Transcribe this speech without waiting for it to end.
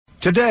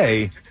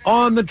Today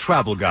on the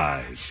Travel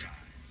Guys.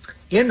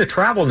 In the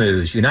travel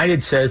news,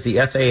 United says the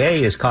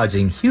FAA is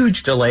causing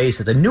huge delays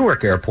at the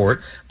Newark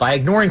airport by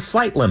ignoring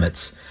flight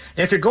limits.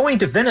 And if you're going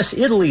to Venice,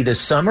 Italy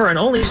this summer and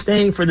only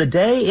staying for the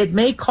day, it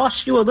may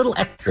cost you a little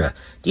extra.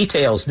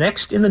 Details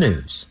next in the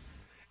news.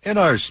 In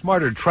our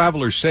Smarter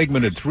Traveler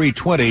segment at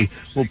 3:20,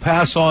 we'll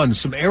pass on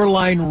some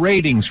airline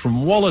ratings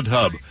from Wallet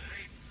Hub.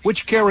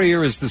 Which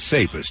carrier is the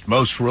safest,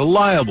 most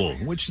reliable,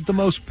 which is the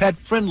most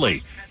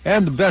pet-friendly,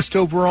 and the best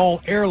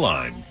overall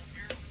airline?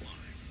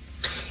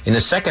 In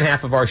the second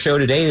half of our show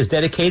today is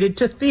dedicated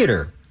to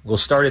theater. We'll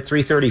start at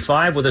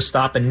 3:35 with a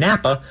stop in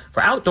Napa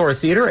for outdoor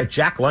theater at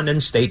Jack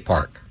London State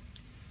Park.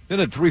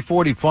 Then at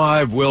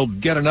 3:45, we'll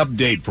get an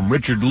update from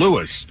Richard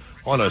Lewis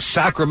on a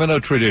Sacramento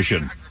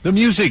tradition, the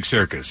Music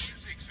Circus.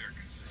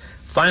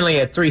 Finally,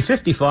 at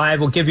 3:55,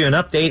 we'll give you an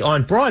update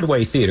on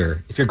Broadway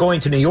theater. If you're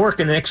going to New York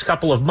in the next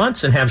couple of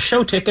months and have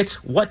show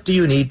tickets, what do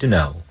you need to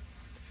know?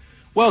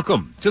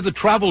 Welcome to the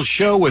Travel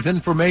Show with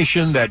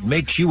information that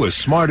makes you a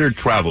smarter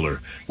traveler.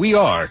 We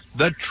are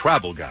the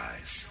Travel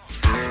Guys.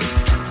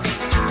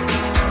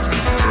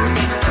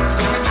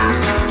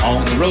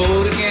 On the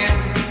road again.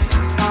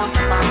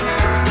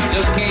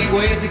 Just can't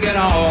wait to get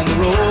on the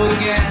road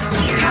again.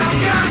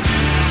 I've got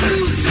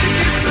 2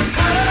 tickets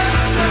to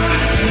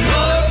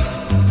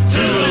to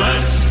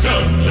Alaska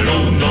and go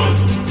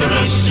north to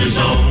Russia's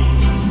own.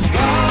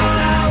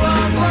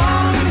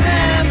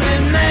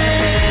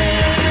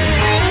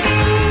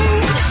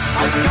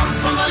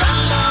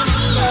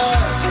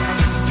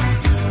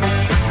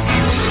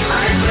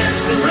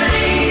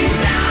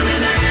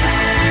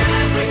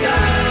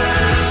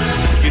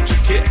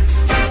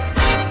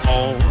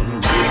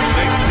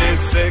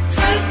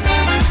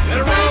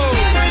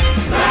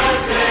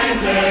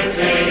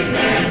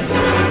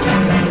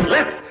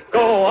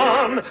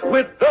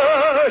 With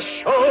the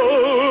show.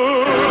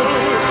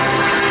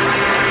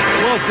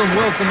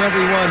 Welcome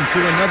everyone to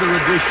another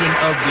edition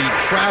of the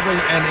Travel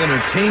and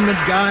Entertainment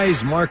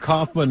Guys. Mark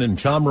Hoffman and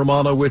Tom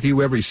Romano with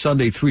you every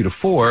Sunday 3 to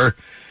 4.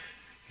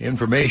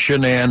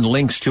 Information and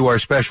links to our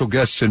special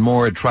guests and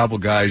more at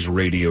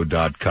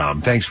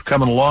TravelGuysRadio.com. Thanks for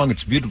coming along.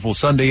 It's a beautiful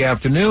Sunday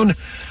afternoon.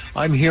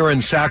 I'm here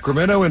in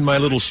Sacramento in my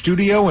little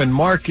studio, and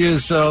Mark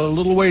is a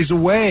little ways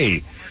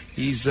away.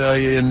 He's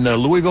in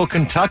Louisville,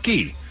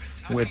 Kentucky,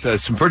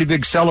 with some pretty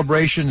big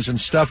celebrations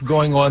and stuff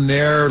going on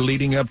there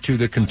leading up to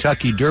the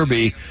Kentucky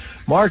Derby.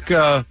 Mark,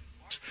 tell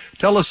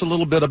us a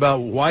little bit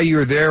about why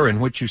you're there and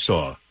what you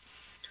saw.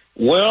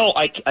 Well,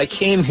 I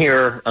came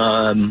here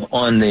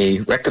on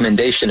the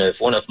recommendation of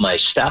one of my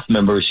staff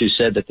members who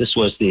said that this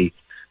was the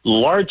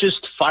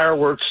largest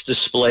fireworks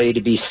display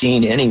to be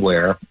seen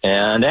anywhere.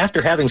 And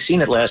after having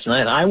seen it last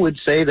night, I would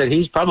say that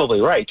he's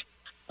probably right.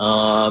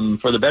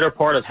 For the better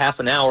part of half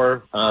an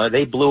hour,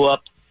 they blew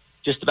up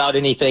just about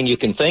anything you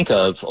can think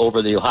of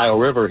over the Ohio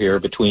River here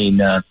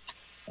between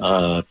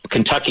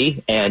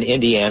Kentucky and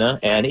Indiana,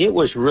 and it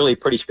was really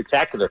pretty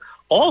spectacular.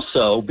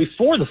 Also,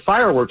 before the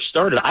fireworks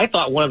started, I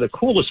thought one of the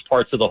coolest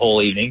parts of the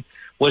whole evening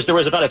was there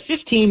was about a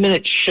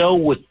 15-minute show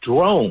with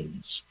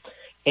drones,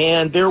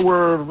 and there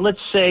were, let's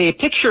say,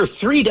 picture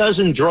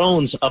 36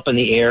 drones up in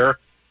the air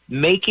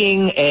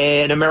making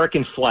an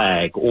American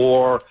flag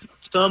or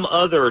some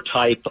other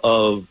type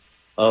of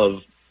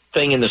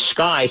thing in the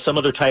sky, some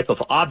other type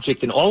of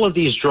object, and all of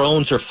these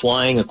drones are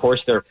flying. Of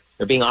course, they're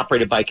being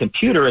operated by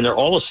computer, and they're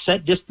all a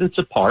set distance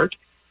apart,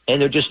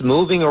 and they're just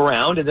moving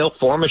around, and they'll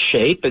form a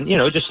shape, and,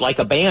 just like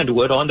a band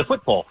would on the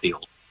football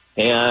field.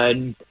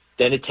 And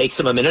then it takes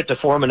them a minute to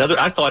form another.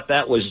 I thought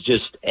that was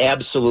just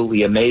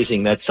absolutely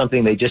amazing. That's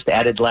something they just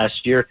added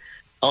last year.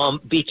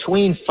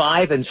 Between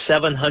 500,000 and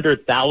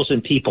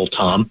 700,000 people,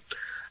 Tom,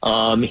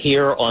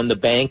 here on the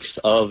banks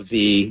of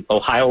the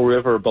Ohio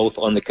River, both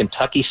on the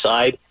Kentucky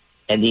side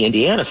and the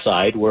Indiana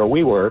side where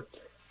we were,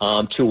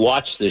 to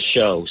watch this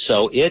show.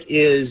 So it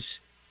is,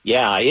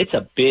 it's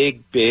a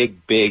big,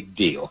 big, big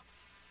deal.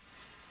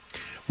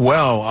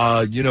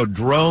 Well,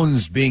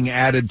 drones being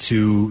added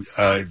to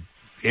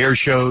air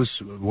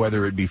shows,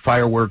 whether it be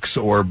fireworks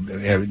or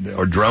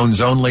drones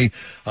only,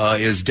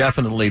 is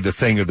definitely the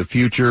thing of the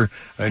future.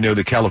 I know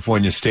the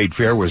California State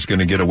Fair was going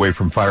to get away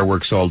from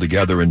fireworks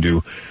altogether and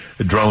do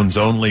drones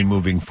only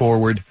moving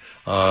forward.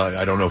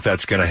 I don't know if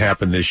that's going to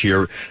happen this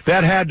year.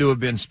 That had to have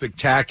been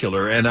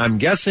spectacular. And I'm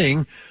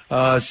guessing,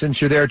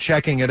 since you're there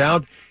checking it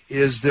out,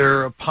 is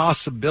there a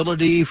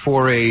possibility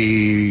for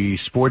a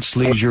sports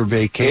leisure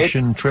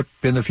vacation trip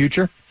in the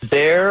future?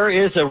 There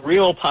is a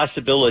real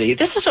possibility.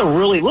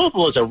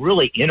 Louisville is a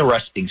really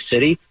interesting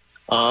city.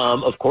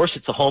 Of course,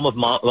 it's the home of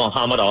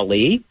Muhammad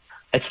Ali.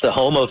 It's the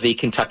home of the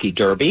Kentucky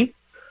Derby.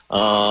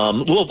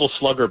 Louisville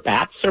Slugger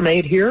bats are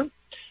made here.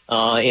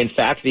 In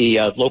fact, the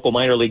local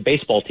minor league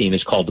baseball team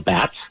is called the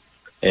Bats,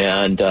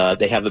 and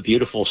they have a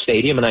beautiful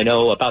stadium. And I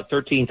know about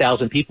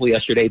 13,000 people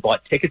yesterday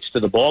bought tickets to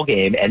the ball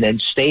game and then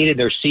stayed in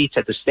their seats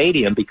at the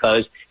stadium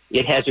because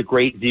it has a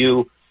great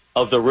view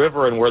of the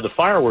river and where the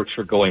fireworks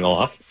are going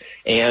off.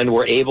 And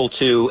we're able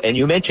to, and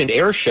you mentioned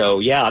air show.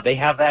 Yeah, they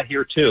have that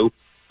here too.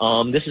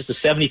 This is the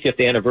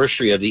 75th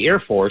anniversary of the Air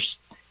Force.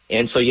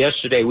 And so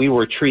yesterday we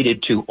were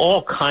treated to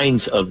all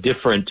kinds of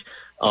different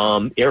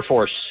Air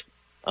Force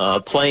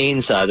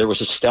planes. There was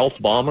a stealth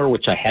bomber,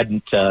 which I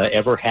hadn't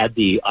ever had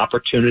the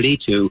opportunity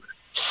to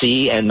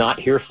see and not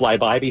hear fly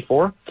by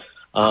before.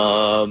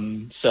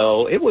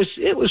 So it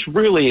was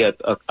really a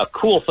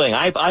cool thing.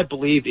 I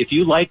believe if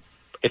you like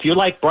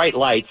bright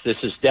lights,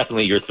 this is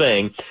definitely your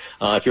thing.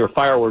 If you're a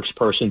fireworks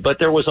person, but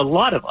there was a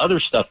lot of other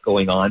stuff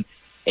going on.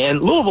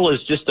 And Louisville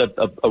is just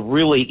a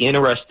really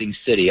interesting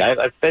city.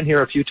 I've been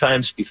here a few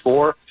times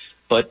before,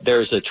 but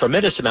there's a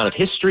tremendous amount of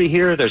history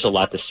here. There's a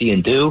lot to see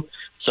and do.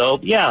 So,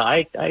 yeah,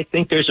 I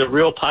think there's a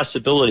real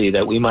possibility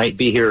that we might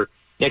be here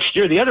next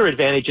year. The other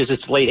advantage is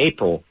it's late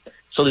April.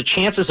 So the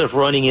chances of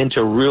running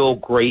into real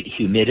great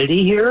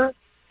humidity here,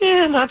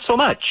 not so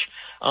much.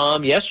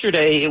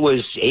 Yesterday it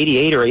was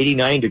 88 or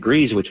 89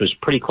 degrees, which was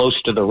pretty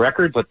close to the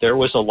record, but there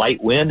was a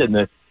light wind and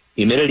the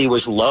humidity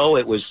was low.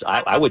 It was,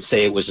 I would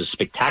say it was a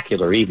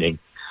spectacular evening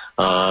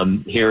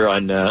here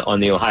on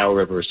the Ohio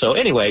River. So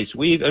anyways,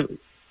 we've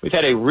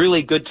had a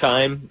really good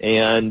time,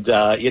 and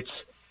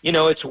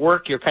it's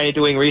work. You're kind of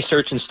doing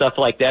research and stuff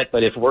like that,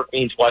 but if work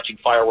means watching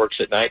fireworks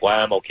at night, well,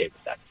 I'm okay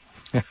with that.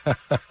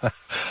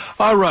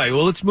 All right.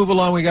 Well, let's move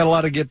along. We got a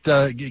lot to get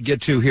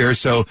to here.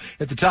 So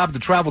at the top of the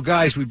Travel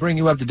Guys, we bring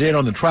you up to date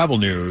on the travel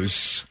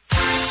news.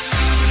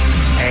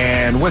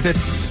 And with it,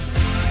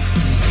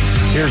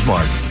 here's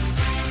Mark.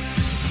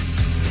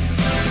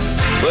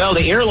 Well,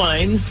 the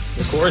airlines,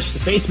 of course, the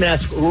face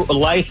mask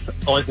life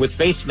with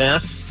face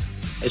masks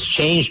has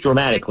changed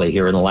dramatically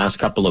here in the last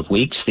couple of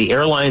weeks. The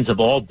airlines have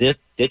all ditched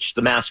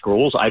the mask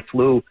rules. I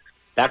flew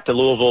back to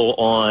Louisville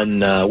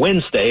on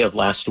Wednesday of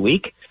last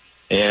week,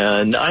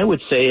 and I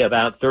would say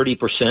about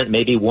 30%,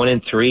 maybe 1 in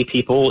 3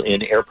 people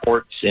in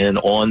airports and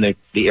on the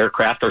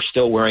aircraft are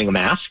still wearing a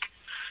mask.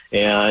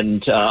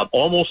 And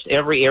almost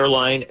every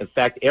airline, in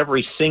fact,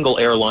 every single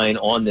airline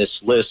on this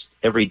list,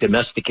 every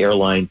domestic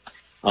airline,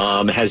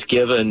 has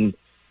given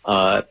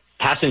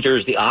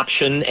passengers the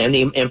option, and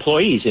the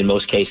employees in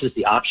most cases,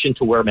 the option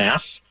to wear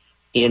masks.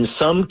 In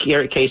some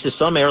cases,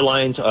 some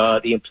airlines,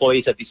 the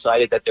employees have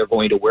decided that they're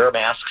going to wear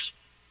masks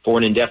for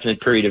an indefinite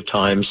period of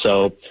time.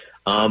 So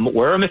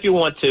wear them if you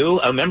want to.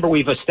 Remember,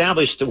 we've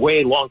established a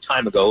way long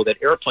time ago that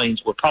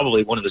airplanes were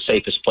probably one of the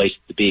safest places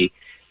to be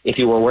if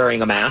you were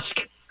wearing a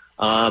mask,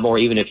 or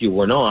even if you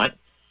were not.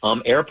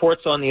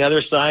 Airports on the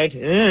other side,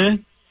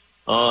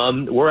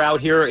 we're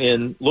out here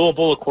in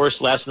Louisville. Of course,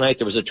 last night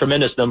there was a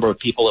tremendous number of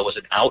people. It was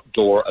an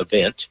outdoor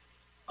event,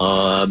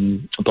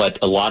 but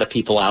a lot of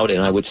people out,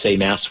 and I would say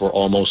masks were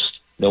almost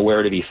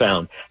nowhere to be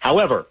found.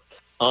 However,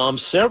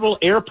 several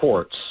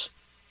airports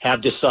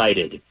have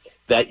decided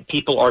that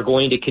people are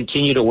going to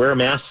continue to wear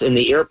masks in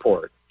the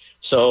airport.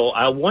 So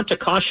I want to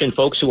caution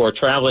folks who are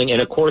traveling,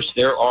 and of course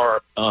there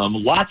are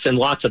lots and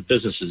lots of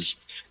businesses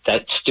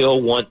that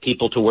still want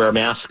people to wear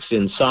masks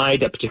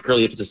inside,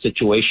 particularly if it's a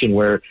situation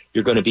where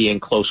you're going to be in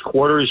close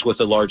quarters with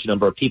a large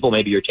number of people.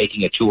 Maybe you're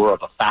taking a tour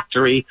of a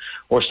factory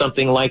or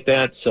something like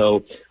that.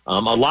 So a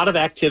lot of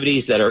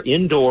activities that are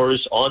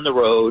indoors on the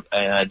road,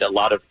 and a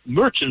lot of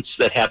merchants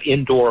that have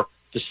indoor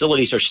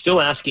facilities are still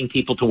asking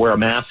people to wear a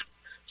mask.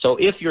 So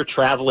if you're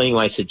traveling,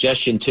 my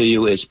suggestion to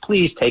you is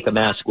please take a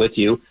mask with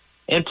you,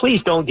 and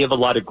please don't give a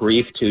lot of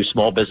grief to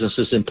small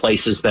businesses in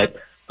places that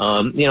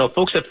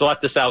folks have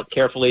thought this out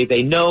carefully.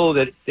 They know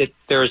that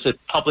there's a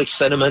public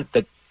sentiment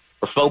that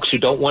for folks who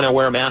don't want to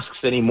wear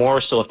masks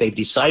anymore. So if they've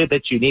decided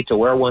that you need to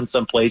wear one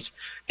someplace,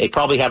 they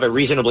probably have a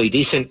reasonably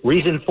decent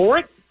reason for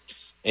it.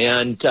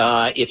 And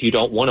if you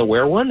don't want to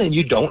wear one, then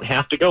you don't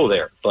have to go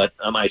there. But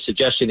my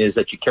suggestion is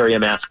that you carry a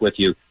mask with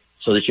you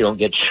so that you don't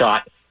get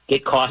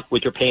caught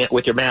with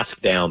your mask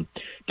down.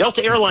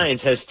 Delta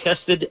Airlines has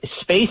tested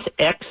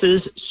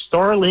SpaceX's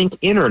Starlink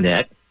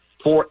internet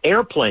for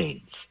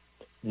airplanes.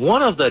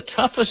 One of the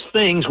toughest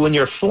things when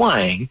you're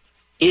flying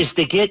is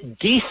to get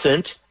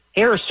decent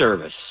air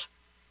service.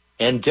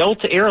 And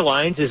Delta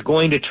Airlines is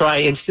going to try,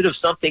 instead of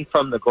something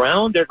from the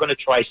ground, they're going to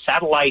try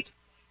satellite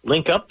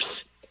link-ups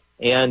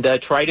and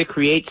try to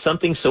create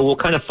something. So we'll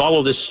kind of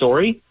follow this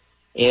story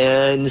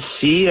and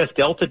see if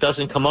Delta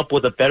doesn't come up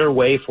with a better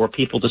way for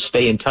people to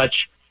stay in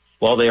touch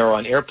while they are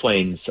on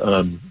airplanes.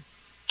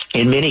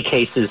 In many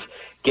cases,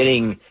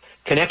 getting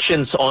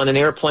connections on an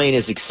airplane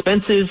is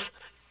expensive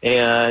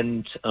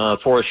and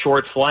for a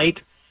short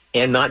flight,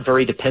 and not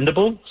very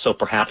dependable. So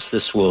perhaps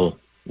this will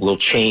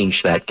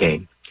change that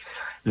game.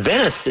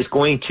 Venice has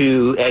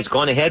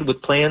gone ahead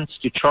with plans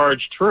to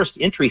charge tourist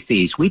entry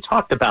fees. We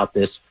talked about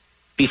this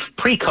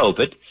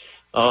pre-COVID,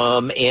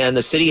 and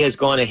the city has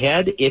gone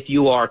ahead. If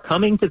you are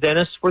coming to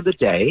Venice for the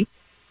day,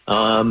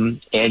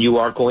 and you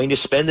are going to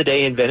spend the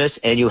day in Venice,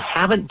 and you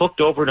haven't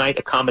booked overnight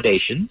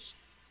accommodations,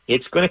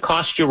 it's going to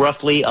cost you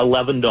roughly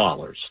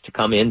 $11 to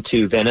come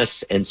into Venice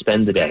and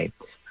spend the day.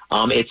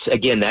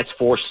 That's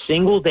for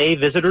single-day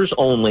visitors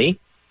only.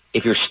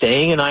 If you're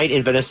staying a night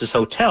in Venice's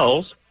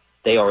hotels,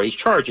 they already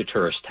charge a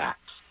tourist tax.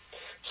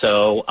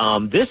 So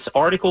this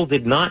article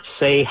did not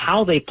say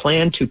how they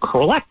plan to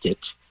collect it,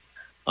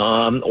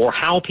 or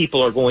how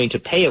people are going to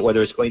pay it,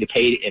 whether it's going to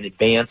pay it in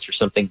advance or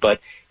something. But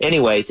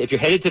anyways, if you're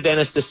headed to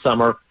Venice this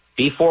summer,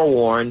 be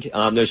forewarned.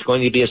 There's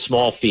going to be a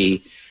small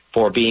fee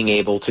for being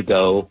able to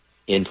go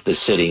into the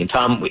city. And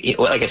Tom,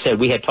 like I said,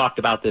 we had talked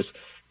about this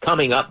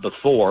coming up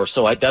before,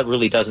 so that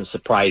really doesn't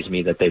surprise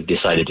me that they've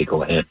decided to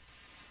go ahead.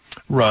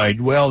 Right.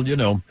 Well,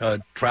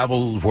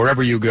 travel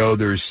wherever you go,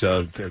 there's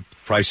the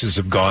prices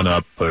have gone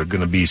up.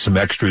 Going to be some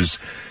extras.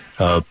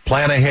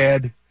 Plan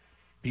ahead.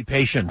 Be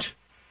patient.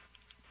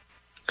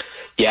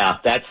 Yeah,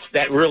 that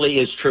really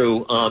is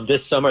true.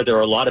 This summer there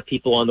are a lot of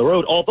people on the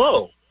road,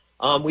 although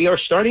we are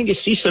starting to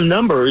see some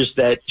numbers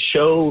that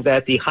show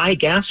that the high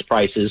gas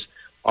prices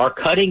are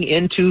cutting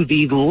into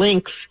the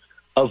length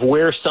of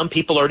where some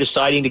people are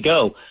deciding to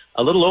go.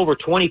 A little over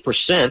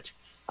 20%,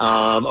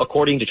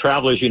 according to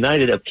Travelers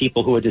United, of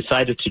people who have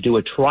decided to do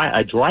a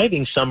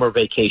driving summer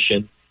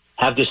vacation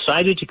have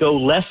decided to go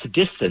less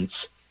distance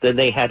than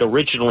they had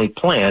originally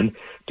planned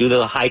due to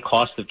the high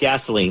cost of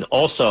gasoline.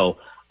 Also,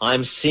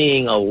 I'm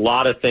seeing a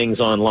lot of things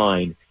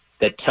online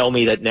that tell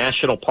me that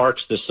national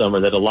parks this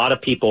summer, that a lot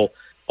of people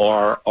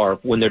are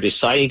when they're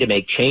deciding to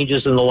make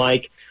changes and the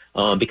like,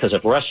 because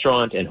of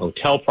restaurant and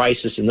hotel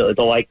prices and the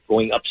like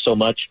going up so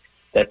much,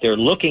 that they're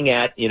looking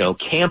at,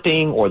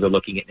 camping, or they're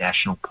looking at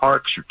national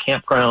parks or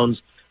campgrounds.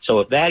 So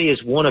if that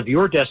is one of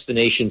your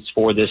destinations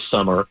for this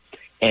summer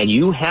and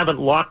you haven't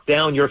locked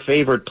down your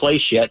favorite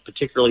place yet,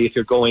 particularly if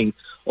you're going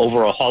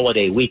over a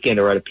holiday weekend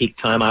or at a peak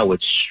time, I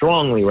would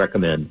strongly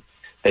recommend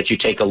that you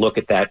take a look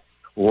at that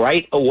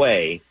right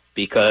away,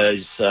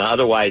 because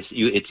otherwise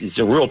it's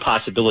a real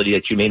possibility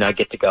that you may not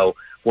get to go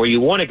where you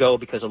want to go,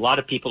 because a lot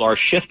of people are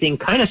shifting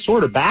kind of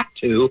sort of back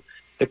to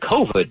the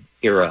COVID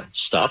era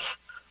stuff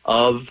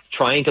of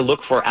trying to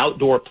look for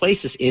outdoor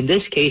places. In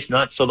this case,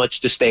 not so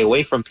much to stay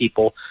away from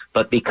people,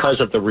 but because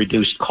of the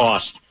reduced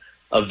cost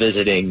of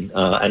visiting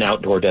an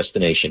outdoor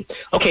destination.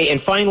 Okay,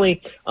 and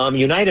finally,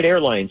 United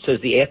Airlines says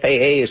the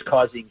FAA is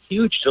causing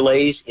huge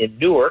delays in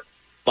Newark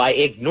by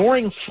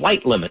ignoring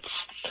flight limits.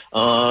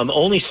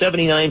 Only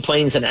 79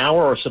 planes an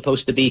hour are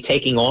supposed to be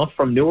taking off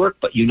from Newark,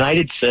 but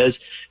United says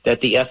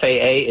that the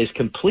FAA is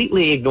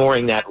completely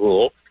ignoring that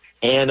rule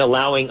and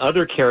allowing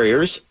other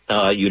carriers,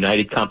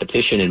 United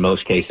competition in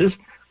most cases,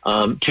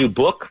 to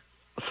book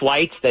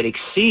flights that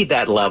exceed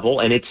that level,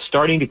 and it's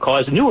starting to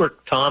cause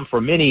Newark, Tom,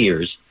 for many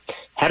years,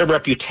 had a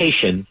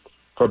reputation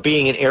for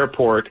being an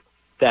airport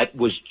that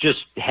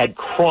had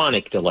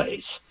chronic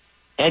delays.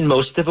 And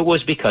most of it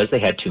was because they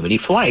had too many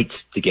flights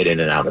to get in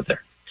and out of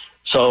there.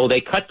 So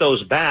they cut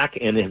those back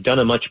and have done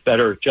a much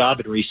better job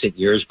in recent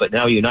years, but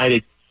now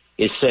United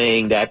is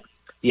saying that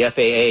the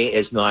FAA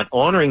is not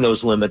honoring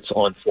those limits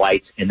on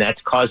flights, and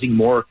that's causing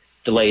more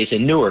delays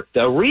in Newark.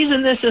 The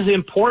reason this is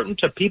important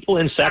to people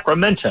in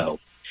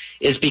Sacramento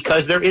is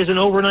because there is an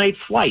overnight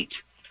flight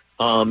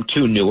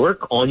to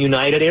Newark on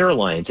United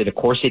Airlines. And, of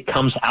course, it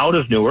comes out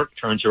of Newark,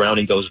 turns around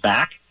and goes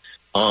back.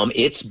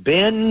 It's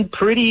been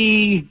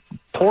pretty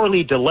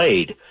poorly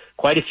delayed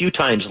quite a few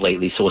times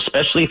lately. So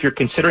especially if you're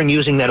considering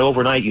using that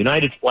overnight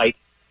United flight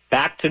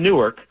back to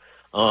Newark,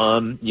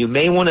 you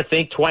may want to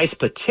think twice,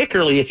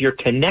 particularly if you're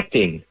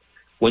connecting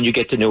when you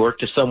get to Newark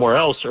to somewhere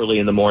else early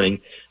in the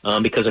morning,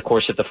 because, of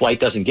course, if the flight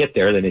doesn't get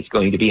there, then it's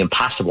going to be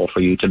impossible for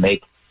you to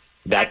make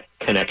that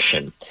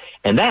connection.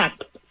 And that,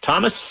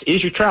 Thomas,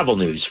 is your travel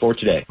news for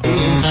today.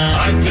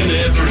 I've been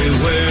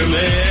everywhere,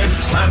 man.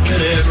 I've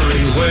been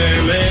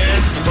everywhere, man.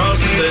 Across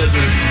the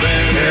desert,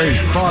 man.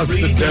 There's across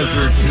the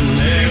desert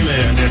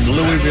in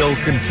Louisville,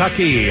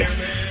 Kentucky.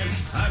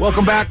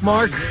 Welcome back,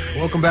 Mark.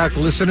 Welcome back,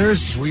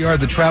 listeners. We are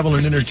the Travel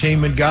and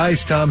Entertainment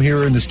Guys. Tom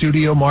here in the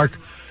studio. Mark,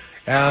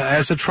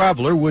 as a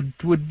traveler, would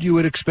you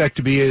would expect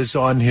to be is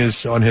on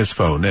his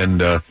phone.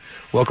 And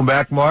welcome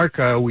back, Mark.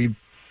 We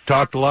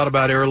talked a lot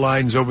about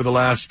airlines over the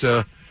last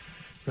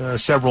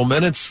several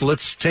minutes.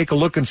 Let's take a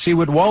look and see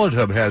what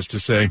WalletHub has to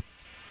say.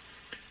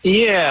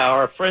 Yeah,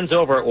 our friends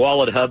over at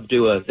WalletHub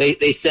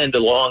they send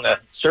along a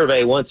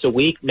survey once a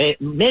week,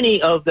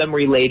 many of them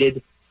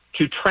related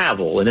to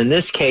travel. And in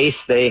this case,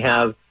 they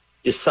have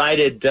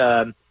decided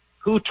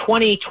who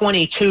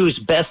 2022's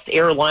best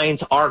airlines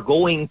are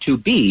going to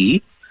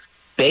be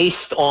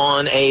based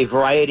on a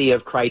variety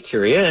of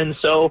criteria. And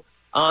so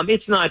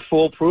it's not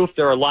foolproof.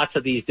 There are lots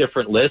of these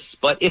different lists.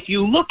 But if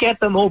you look at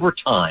them over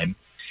time,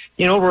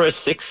 over a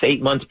 6-8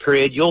 month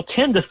period, you'll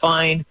tend to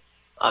find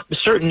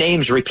certain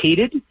names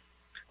repeated.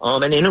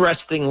 And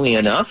interestingly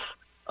enough,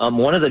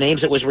 one of the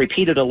names that was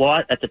repeated a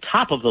lot at the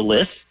top of the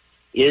list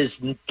is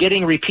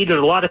getting repeated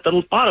a lot at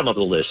the bottom of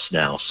the list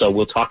now. So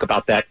we'll talk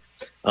about that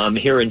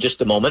here in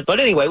just a moment. But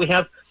anyway, we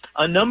have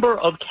a number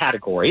of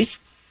categories.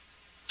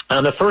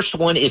 The first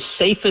one is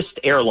safest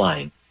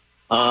airline.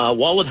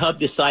 WalletHub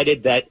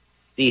decided that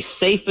the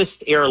safest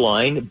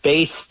airline,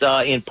 based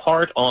in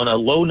part on a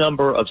low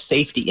number of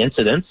safety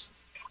incidents,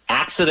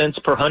 accidents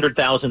per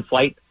 100,000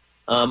 flight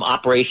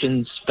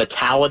operations,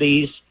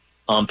 fatalities,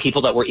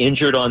 people that were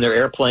injured on their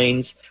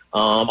airplanes.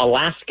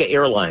 Alaska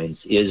Airlines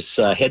is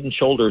head and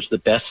shoulders the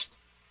best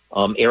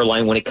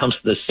airline when it comes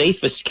to the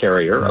safest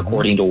carrier,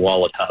 according to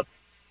WalletHub.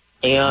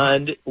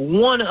 And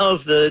one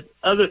of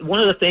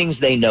the things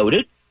they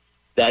noted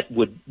that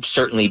would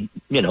certainly,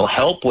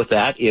 help with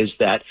that is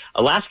that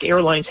Alaska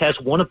Airlines has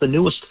one of the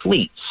newest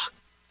fleets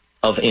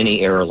of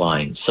any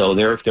airline. So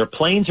their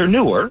planes are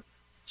newer.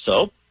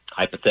 So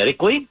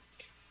hypothetically,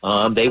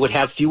 they would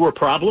have fewer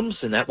problems,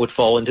 and that would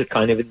fall into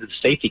the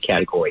safety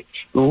category.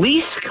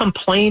 Least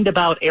complained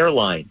about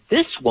airline.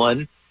 This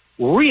one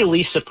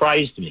really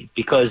surprised me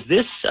because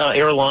this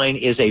airline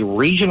is a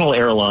regional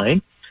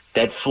airline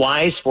that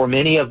flies for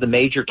many of the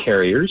major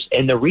carriers,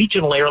 and the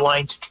regional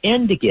airlines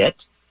tend to get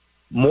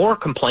more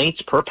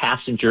complaints per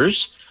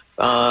passengers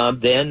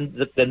than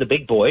the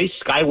big boys.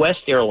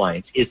 SkyWest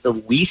Airlines is the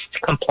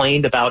least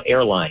complained about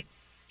airline.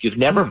 If you've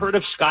never heard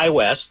of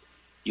SkyWest,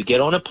 you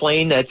get on a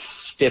plane that's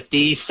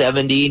 50,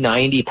 70,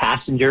 90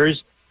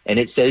 passengers, and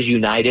it says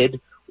United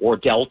or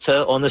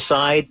Delta on the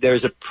side.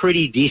 There's a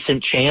pretty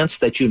decent chance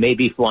that you may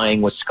be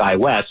flying with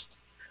SkyWest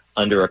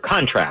under a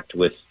contract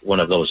with one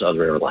of those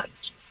other airlines.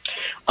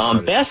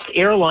 Best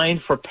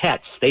airline for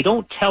pets. They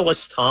don't tell us,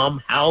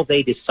 Tom, how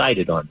they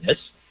decided on this.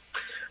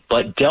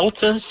 But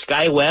Delta,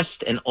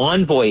 SkyWest, and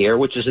Envoy Air,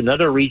 which is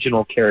another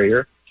regional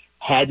carrier,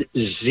 had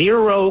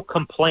 0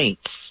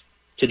 complaints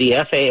to the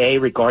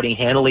FAA regarding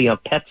handling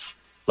of pets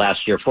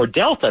last year. For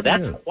Delta,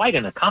 that's quite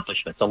an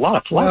accomplishment. It's a lot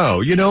of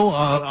flying.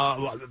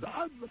 Wow.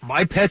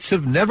 My pets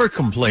have never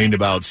complained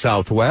about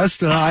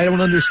Southwest, and I don't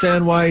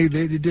understand why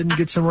they didn't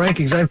get some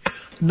rankings.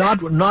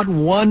 Not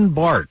one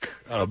bark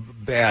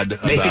bad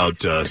about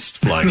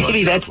flying on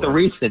Maybe that's Southwest. the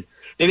reason.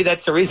 Maybe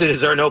that's the reason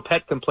is there are no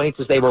pet complaints,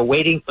 is they were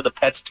waiting for the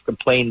pets to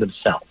complain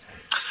themselves.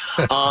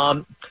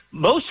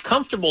 Most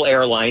comfortable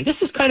airline. This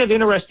is kind of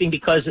interesting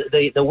because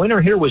the winner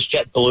here was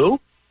JetBlue,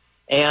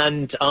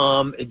 and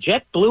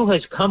JetBlue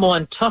has come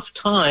on tough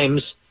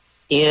times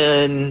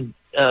in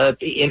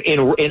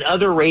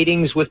other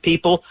ratings with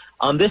people.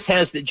 This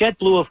has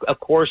JetBlue, of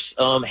course,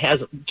 has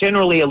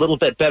generally a little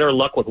bit better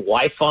luck with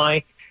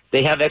Wi-Fi.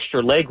 They have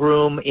extra leg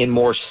room in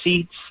more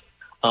seats.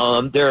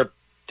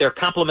 Their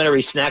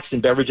complimentary snacks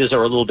and beverages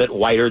are a little bit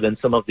wider than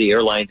some of the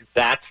airlines.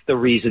 That's the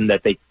reason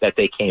that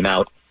they came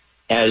out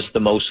as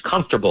the most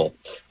comfortable.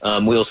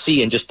 We'll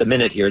see in just a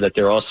minute here that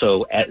they're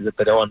also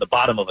they're on the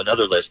bottom of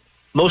another list.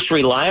 Most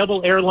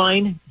reliable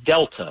airline,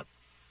 Delta.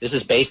 This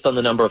is based on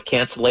the number of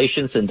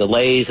cancellations and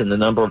delays and the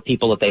number of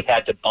people that they've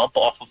had to bump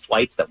off of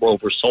flights that were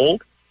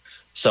oversold.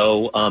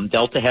 So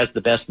Delta has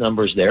the best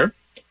numbers there.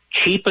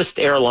 Cheapest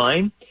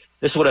airline.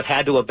 This would have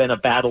had to have been a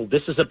battle.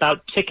 This is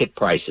about ticket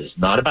prices,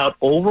 not about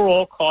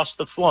overall cost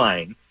of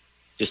flying,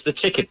 just the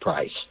ticket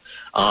price.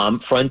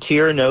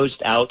 Frontier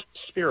nosed out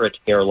Spirit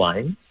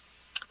Airline.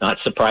 Not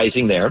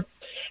surprising there.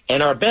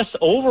 And our best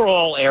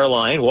overall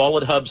airline,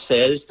 Wallet Hub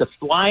says, to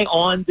fly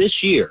on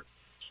this year.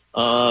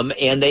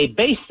 And they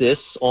base this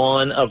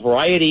on a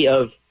variety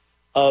of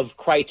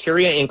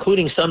criteria,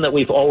 including some that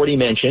we've already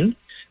mentioned.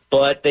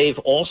 But they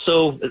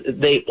also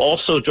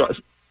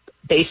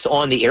based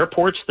on the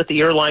airports that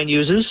the airline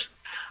uses,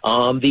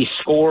 the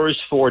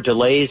scores for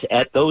delays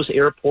at those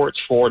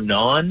airports for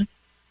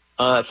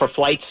for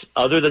flights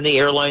other than the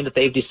airline that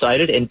they've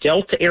decided. And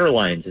Delta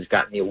Airlines has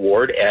gotten the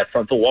award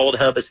from the Wallet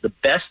Hub as the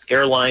best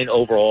airline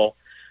overall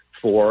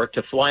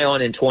to fly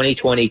on in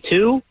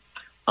 2022.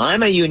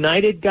 I'm a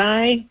United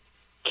guy.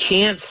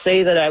 Can't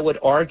say that I would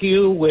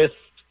argue with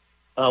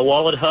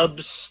Wallet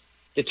Hub's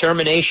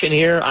determination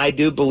here. I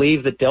do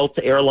believe that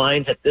Delta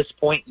Airlines at this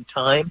point in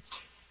time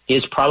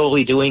is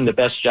probably doing the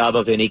best job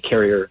of any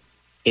carrier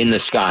in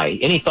the sky.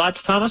 Any thoughts,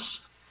 Thomas?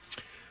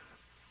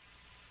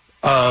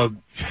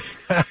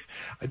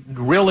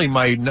 Really,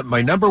 my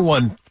number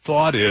one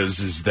thought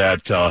is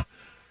that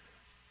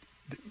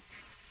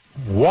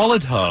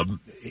Wallet Hub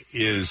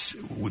is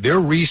their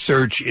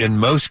research in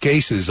most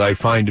cases I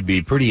find to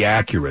be pretty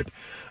accurate.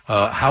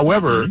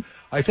 However,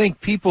 I think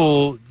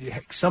people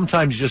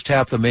sometimes just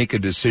have to make a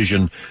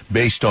decision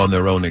based on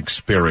their own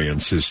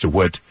experience as to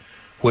what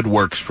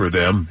works for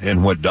them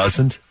and what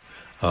doesn't.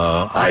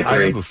 I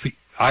agree.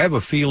 I have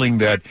a feeling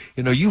that,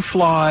 you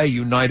fly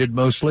United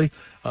mostly.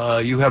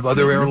 You have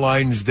other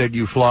airlines that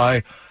you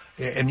fly.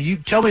 And you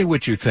tell me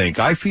what you think.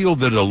 I feel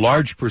that a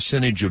large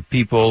percentage of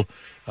people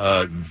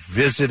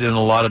visit, in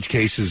a lot of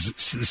cases,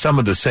 some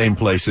of the same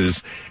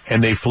places,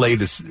 and they fly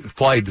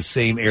the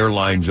same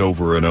airlines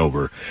over and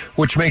over,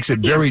 which makes it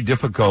very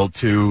difficult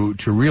to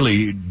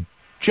really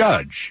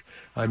judge.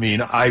 I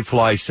mean, I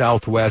fly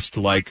Southwest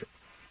like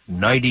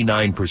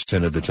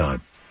 99% of the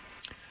time.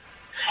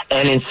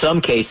 And in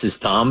some cases,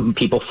 Tom,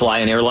 people fly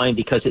an airline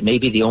because it may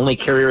be the only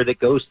carrier that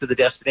goes to the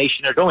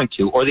destination they're going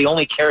to, or the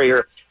only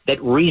carrier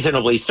that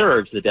reasonably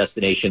serves the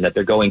destination that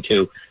they're going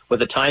to with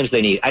the times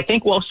they need. I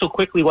think also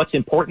quickly what's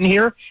important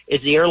here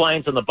is the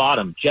airlines on the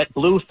bottom.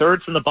 JetBlue,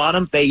 third from the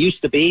bottom. They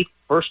used to be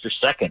first or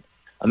second.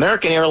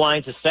 American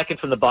Airlines is second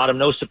from the bottom.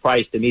 No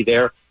surprise to me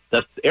there.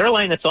 The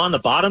airline that's on the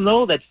bottom,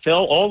 though, that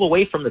fell all the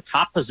way from the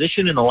top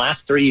position in the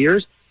last 3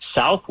 years,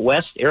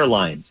 Southwest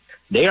Airlines.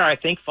 They are, I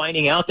think,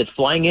 finding out that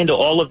flying into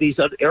all of these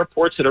other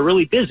airports that are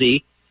really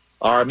busy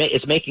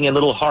is making it a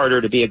little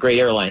harder to be a great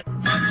airline.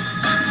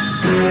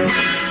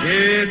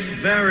 It's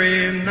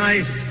very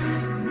nice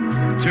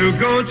to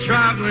go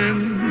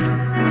traveling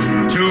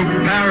to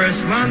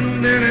Paris,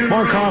 London, and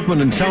Mark Hoffman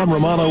and Tom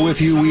Romano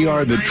with you. We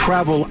are the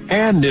Travel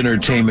and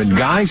Entertainment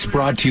Guys,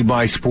 brought to you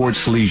by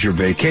Sports Leisure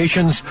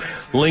Vacations.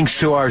 Links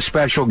to our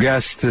special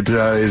guest that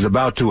is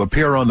about to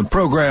appear on the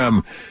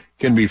program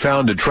can be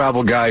found at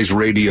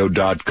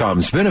TravelGuysRadio.com.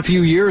 It's been a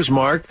few years,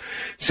 Mark,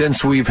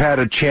 since we've had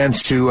a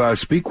chance to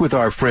speak with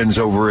our friends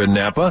over in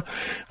Napa,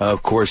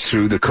 of course,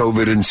 through the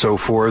COVID and so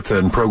forth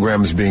and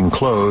programs being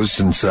closed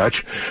and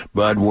such.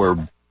 But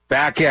we're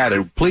back at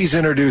it. Please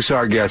introduce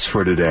our guests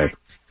for today.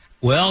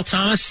 Well,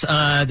 Thomas,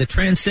 the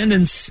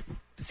Transcendence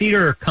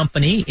Theater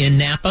Company in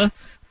Napa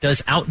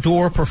does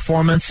outdoor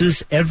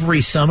performances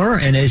every summer.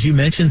 And as you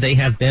mentioned, they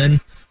have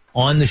been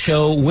on the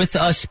show with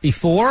us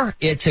before.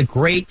 It's a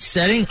great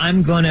setting.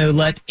 I'm going to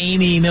let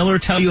Amy Miller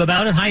tell you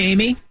about it. Hi,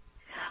 Amy.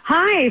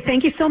 Hi,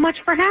 thank you so much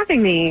for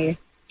having me.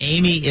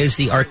 Amy is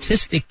the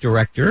artistic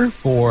director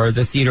for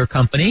the theater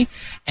company.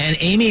 And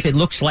Amy, it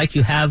looks like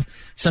you have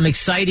some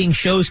exciting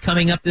shows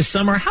coming up this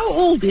summer. How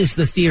old is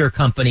the theater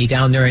company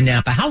down there in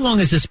Napa? How long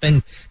has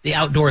the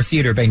outdoor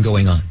theater been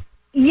going on?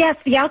 Yes,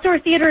 the outdoor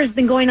theater has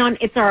been going on.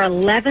 It's our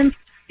 11th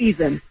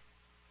season,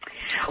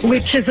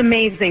 which is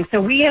amazing.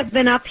 So we have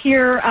been up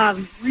here,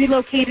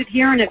 relocated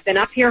here, and have been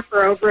up here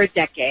for over a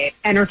decade,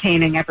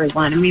 entertaining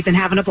everyone, and we've been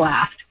having a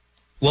blast.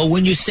 Well,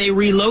 when you say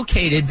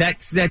relocated,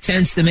 that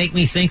tends to make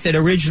me think that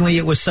originally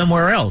it was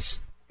somewhere else.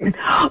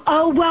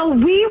 Oh, well,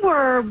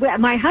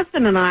 my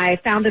husband and I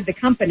founded the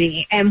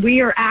company, and we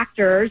are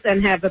actors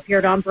and have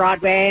appeared on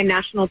Broadway and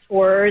national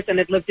tours and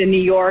have lived in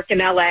New York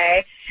and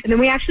L.A. And then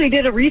we actually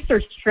did a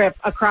research trip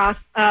across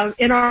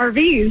in our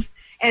RVs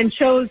and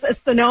chose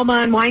Sonoma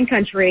and Wine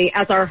Country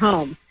as our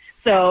home.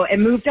 So it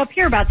moved up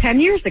here about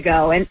 10 years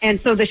ago.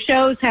 And so the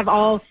shows have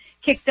all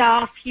kicked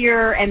off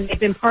here, and they've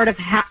been part of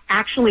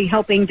actually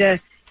helping to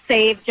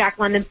save Jack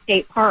London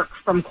State Park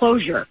from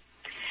closure.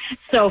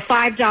 So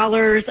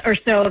 $5 or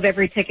so of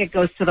every ticket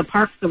goes to the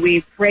park. So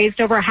we've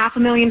raised over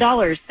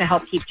 $500,000 to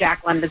help keep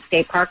Jack London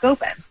State Park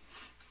open.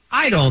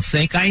 I don't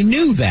think I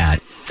knew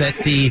that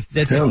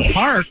the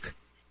park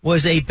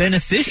was a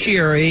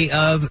beneficiary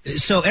of.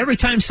 So every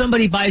time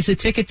somebody buys a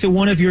ticket to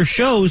one of your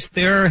shows,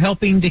 they're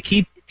helping to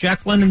keep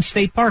Jack London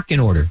State Park in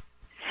order.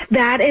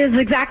 That is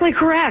exactly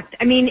correct.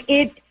 I mean,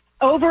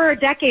 over a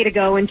decade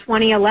ago in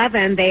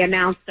 2011, they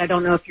announced, I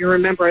don't know if you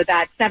remember,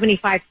 that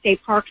 75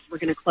 state parks were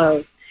going to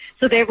close.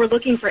 So they were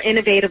looking for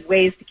innovative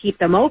ways to keep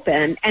them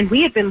open. And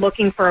we had been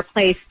looking for a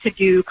place to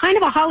do kind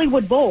of a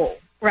Hollywood Bowl,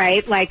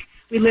 right? Like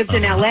we lived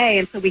in L.A.,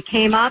 and so we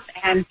came up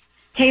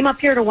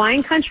here to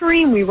Wine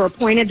Country, and we were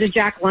appointed to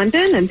Jack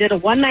London and did a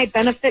one-night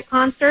benefit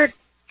concert.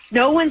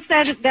 No one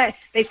said that.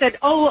 They said,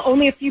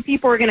 only a few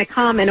people are going to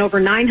come, and over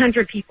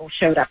 900 people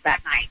showed up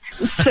that night.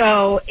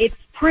 So it's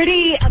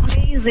pretty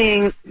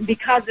amazing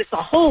because it's a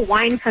whole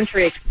wine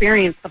country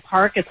experience. The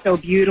park is so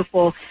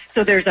beautiful.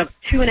 So there's a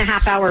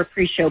 2.5-hour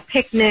pre-show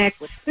picnic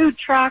with food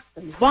trucks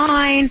and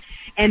wine,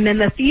 and then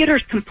the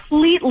theater's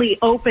completely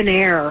open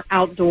air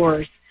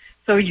outdoors.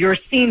 So you're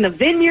seeing the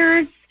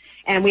vineyards,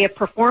 and we have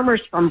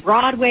performers from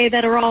Broadway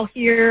that are all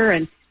here,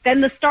 and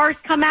then the stars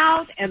come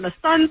out and the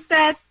sun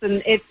sets,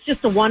 and it's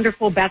just a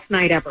wonderful best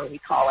night ever, we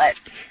call it.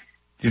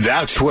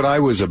 That's what I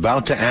was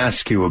about to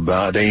ask you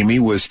about, Amy,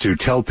 was to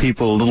tell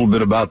people a little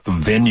bit about the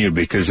venue,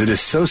 because it is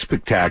so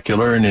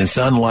spectacular and it's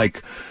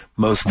unlike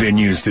most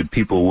venues that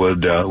people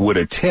would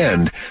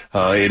attend.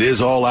 It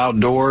is all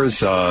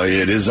outdoors.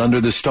 It is under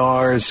the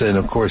stars. And,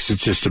 of course,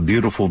 it's just a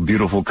beautiful,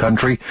 beautiful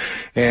country.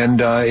 And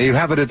you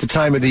have it at the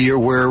time of the year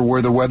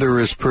where the weather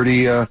is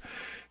pretty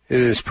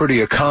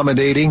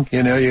accommodating.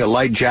 You know, a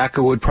light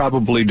jacket would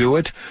probably do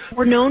it.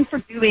 We're known for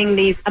doing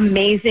these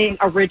amazing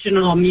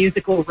original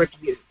musical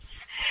reviews.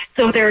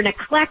 So they're an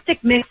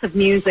eclectic mix of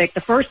music.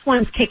 The first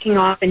one's kicking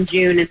off in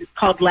June, and it's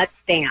called Let's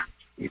Dance.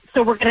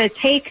 So we're going to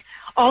take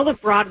all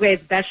of Broadway's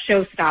best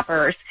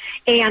showstoppers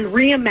and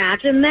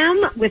reimagine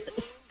them with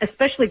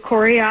especially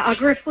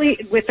choreography,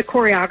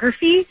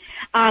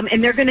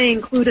 and they're going to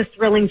include a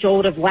thrilling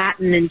jolt of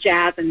Latin and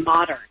jazz and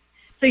modern.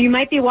 So you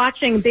might be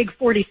watching a big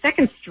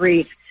 42nd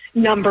Street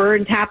number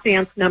and tap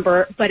dance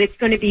number, but it's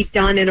going to be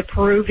done in a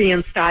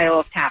Peruvian style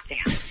of tap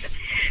dance.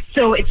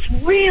 So it's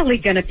really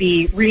going to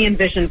be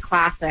re-envisioned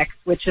classics,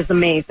 which is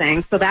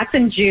amazing. So that's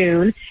in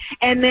June.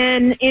 And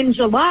then in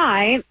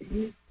July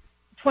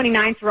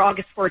 29th through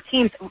August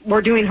 14th,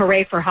 we're doing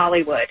Hooray for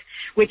Hollywood,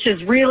 which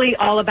is really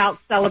all about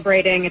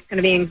celebrating. It's going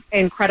to be an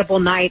incredible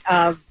night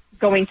of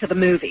going to the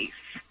movies.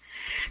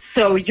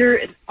 So your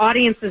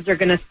audiences are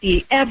going to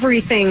see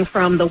everything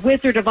from The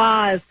Wizard of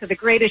Oz to The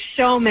Greatest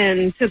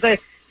Showman to the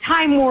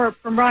Time Warp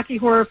from Rocky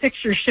Horror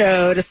Picture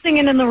Show to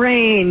Singing in the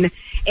Rain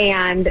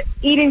and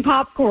eating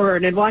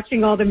popcorn and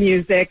watching all the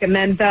music. And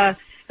then the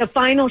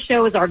final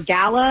show is our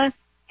gala,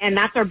 and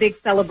that's our big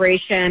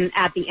celebration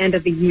at the end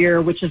of the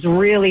year, which is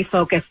really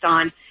focused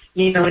on,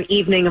 an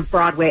evening of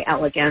Broadway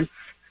elegance.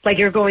 Like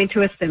you're going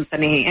to a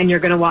symphony and you're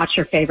going to watch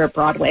your favorite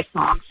Broadway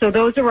song. So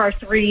those are our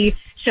 3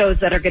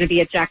 shows that are going to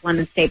be at Jack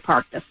London State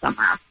Park this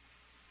summer.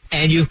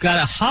 And you've got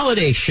a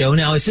holiday show.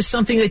 Now, is this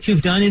something that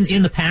you've done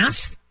in the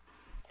past?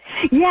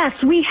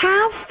 Yes, we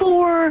have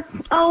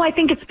I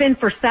think it's been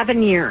for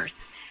 7 years.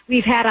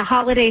 We've had a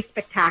holiday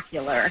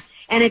spectacular,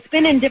 and it's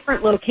been in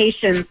different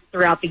locations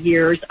throughout the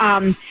years.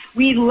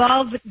 We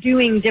love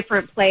doing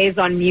different plays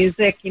on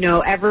music. You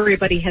know,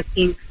 everybody has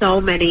seen so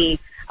many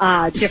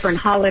different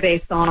holiday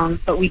songs,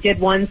 but we did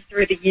ones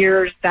through the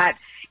years that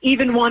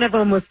even one of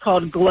them was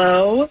called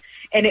Glow,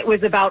 and it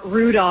was about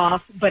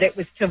Rudolph, but it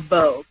was to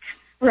Vogue.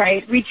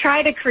 Right. We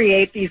try to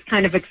create these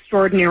kind of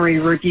extraordinary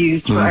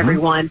reviews for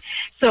everyone.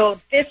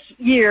 So this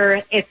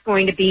year it's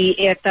going to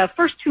be at the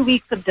first 2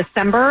 weeks of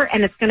December,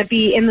 and it's going to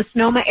be in the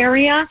Sonoma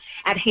area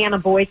at Hannah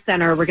Boy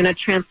Center. We're going to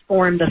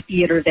transform the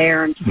theater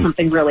there into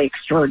something really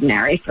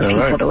extraordinary for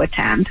people to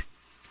attend.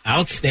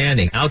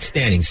 Outstanding.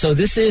 Outstanding. So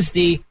this is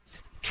the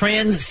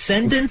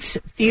Transcendence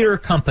Theater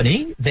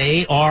Company.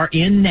 They are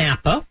in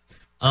Napa.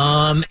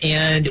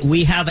 And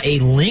we have a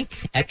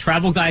link at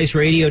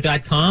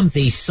TravelGuysRadio.com.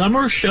 The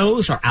summer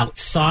shows are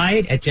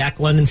outside at Jack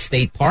London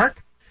State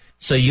Park,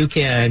 so you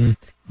can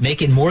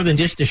make it more than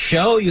just a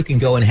show. You can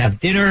go and have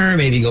dinner,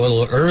 maybe go a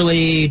little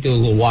early, do a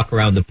little walk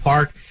around the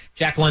park.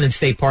 Jack London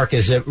State Park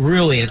is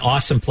really an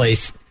awesome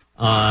place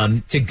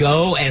to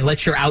go and let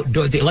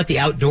the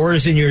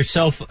outdoors in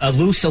yourself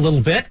loose a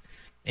little bit.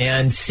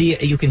 And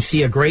you can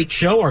see a great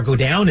show or go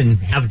down and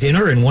have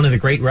dinner in one of the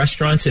great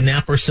restaurants in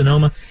Napa or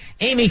Sonoma.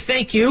 Amy,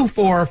 thank you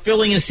for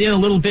filling us in a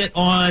little bit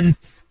on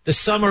the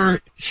summer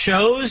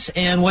shows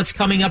and what's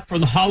coming up for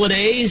the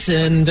holidays.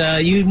 And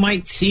you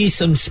might see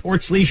some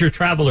sports leisure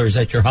travelers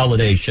at your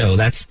holiday show.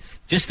 That's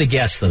just a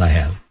guess that I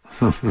have.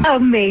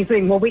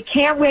 Amazing. Well, we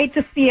can't wait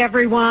to see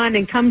everyone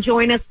and come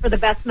join us for the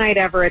best night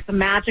ever. It's a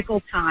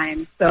magical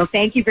time. So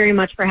thank you very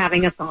much for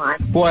having us on.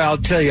 Boy, I'll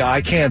tell you,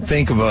 I can't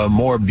think of a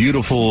more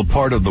beautiful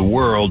part of the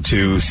world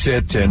to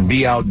sit and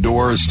be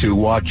outdoors to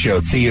watch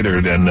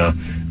theater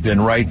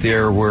than right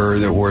there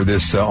where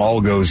this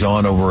all goes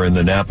on over in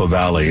the Napa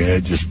Valley.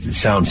 It just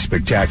sounds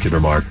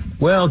spectacular, Mark.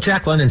 Well,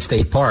 Jack London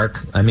State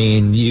Park, I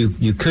mean,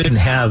 you couldn't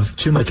have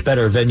too much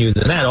better venue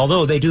than that,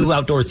 although they do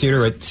outdoor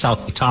theater at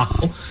South Lake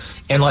Tahoe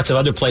and lots of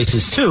other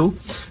places, too.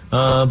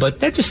 But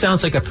that just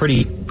sounds like a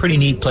pretty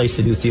neat place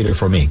to do theater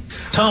for me.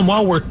 Tom,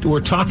 while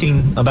we're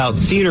talking about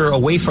theater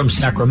away from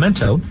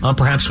Sacramento,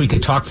 perhaps we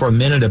could talk for a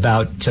minute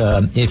about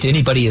if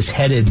anybody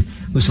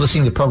who's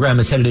listening to the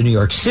program is headed to New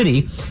York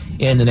City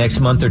in the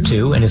next month or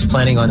two and is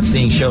planning on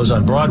seeing shows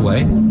on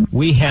Broadway.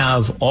 We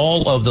have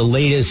all of the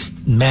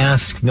latest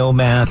mask, no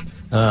mask,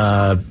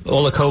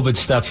 all the COVID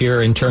stuff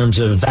here in terms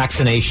of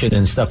vaccination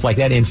and stuff like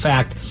that. In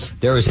fact,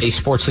 there is a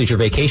Sports Leisure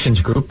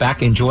Vacations group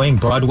back enjoying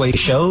Broadway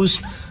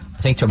shows.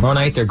 I think tomorrow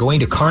night they're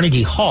going to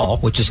Carnegie Hall,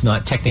 which is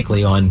not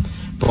technically on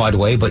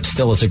Broadway, but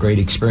still is a great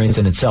experience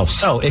in itself.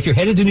 So if you're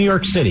headed to New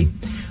York City,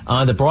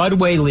 the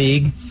Broadway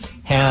League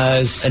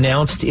has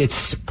announced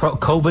its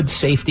COVID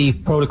safety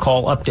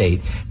protocol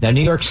update. Now,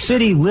 New York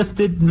City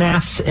lifted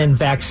masks and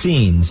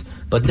vaccines,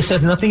 but this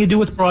has nothing to do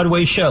with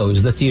Broadway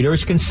shows. The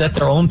theaters can set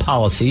their own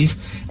policies,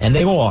 and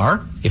they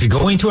are. If you're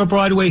going to a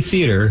Broadway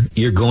theater,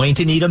 you're going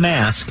to need a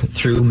mask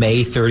through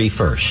May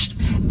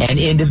 31st. And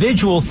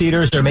individual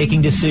theaters are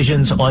making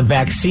decisions on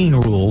vaccine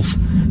rules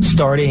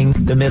starting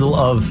the middle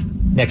of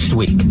next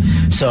week.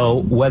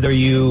 So whether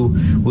you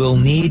will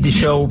need to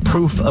show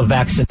proof of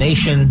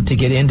vaccination to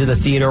get into the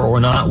theater or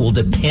not will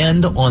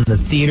depend on the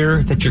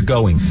theater that you're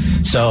going.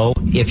 So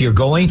if you're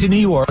going to New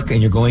York and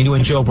you're going to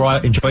enjoy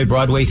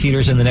Broadway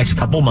theaters in the next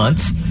couple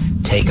months,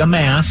 take a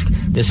mask.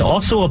 This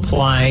also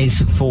applies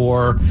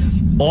for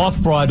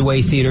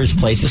off-Broadway theaters,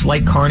 places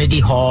like Carnegie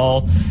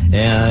Hall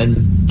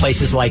and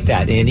places like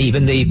that, and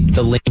even the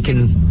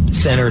Lincoln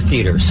Center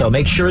Theater. So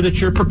make sure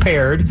that you're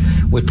prepared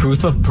with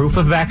proof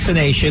of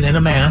vaccination and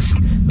a mask.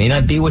 May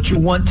not be what you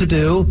want to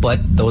do, but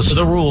those are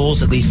the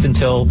rules, at least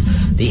until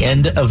the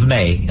end of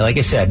May. Like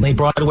I said, only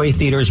Broadway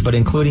theaters, but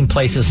including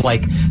places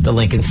like the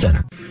Lincoln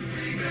Center.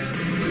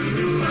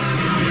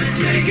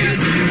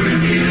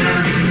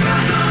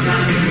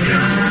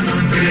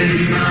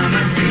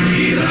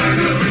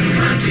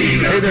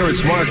 Hey there,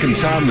 it's Mark and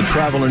Tom, the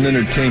Travel and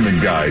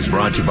Entertainment Guys,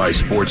 brought to you by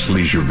Sports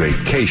Leisure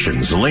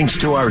Vacations. Links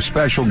to our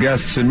special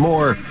guests and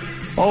more,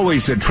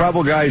 always at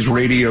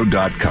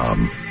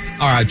TravelGuysRadio.com.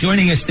 All right,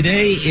 joining us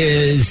today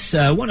is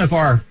one of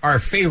our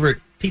favorite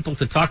people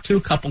to talk to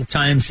a couple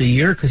times a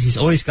year because he's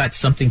always got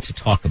something to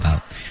talk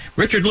about.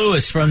 Richard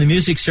Lewis from the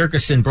Music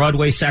Circus in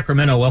Broadway,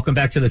 Sacramento. Welcome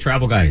back to the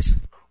Travel Guys.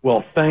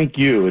 Well, thank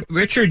you.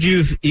 Richard,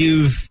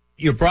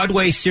 your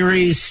Broadway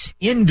series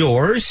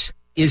Indoors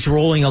is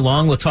rolling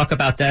along. We'll talk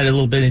about that a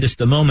little bit in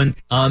just a moment.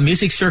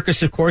 Music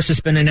Circus, of course, has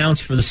been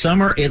announced for the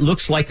summer. It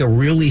looks like a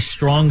really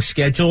strong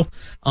schedule.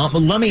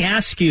 Let me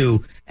ask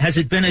you, has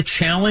it been a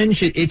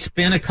challenge? It's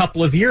been a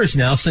couple of years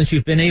now since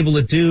you've been able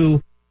to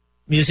do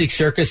Music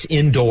Circus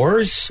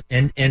indoors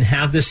and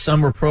have this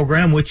summer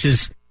program, which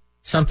is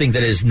something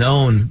that is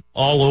known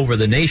all over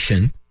the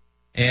nation.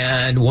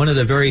 And one of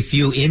the very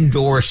few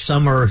indoor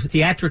summer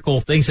theatrical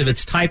things of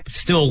its type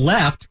still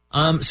left.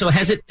 So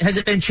has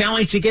it been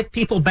challenged to get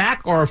people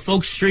back, or are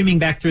folks streaming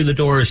back through the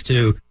doors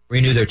to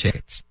renew their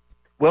tickets?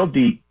 Well,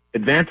 the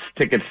advanced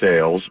ticket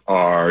sales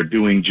are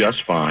doing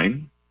just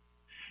fine.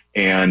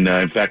 And,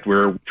 in fact,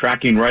 we're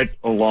tracking right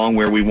along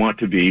where we want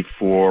to be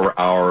for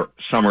our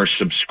summer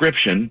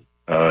subscription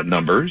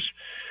numbers.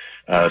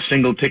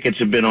 Single tickets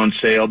have been on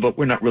sale, but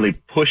we're not really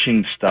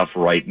pushing stuff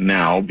right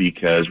now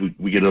because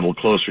we get a little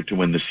closer to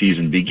when the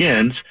season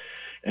begins,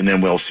 and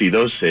then we'll see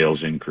those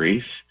sales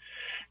increase.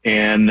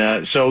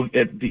 And so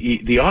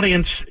the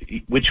audience,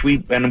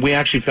 we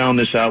actually found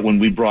this out when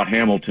we brought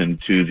Hamilton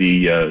to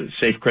the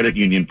Safe Credit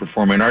Union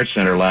Performing Arts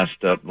Center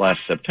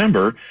last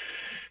September.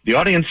 The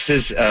audience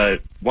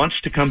wants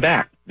to come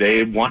back.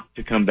 They want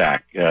to come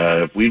back.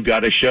 If we've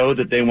got a show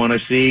that they want to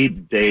see,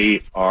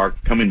 they are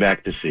coming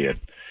back to see it.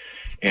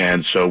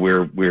 And so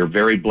we're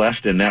very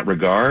blessed in that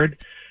regard.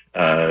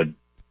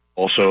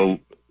 Also,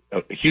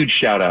 a huge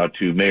shout out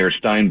to Mayor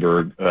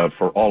Steinberg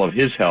for all of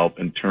his help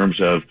in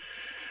terms of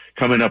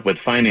coming up with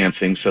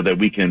financing so that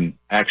we can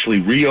actually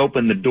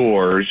reopen the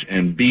doors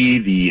and be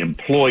the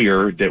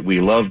employer that we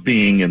love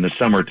being in the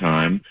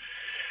summertime.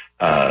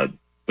 And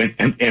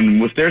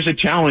if there's a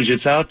challenge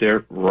that's out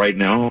there right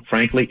now,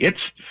 frankly,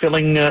 it's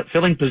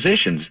filling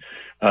positions.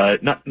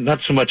 Not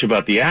so much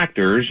about the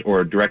actors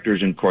or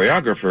directors and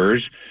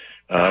choreographers,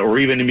 or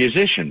even the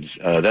musicians.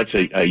 That's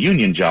a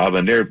union job,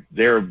 and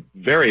they're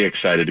very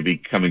excited to be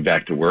coming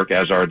back to work,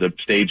 as are the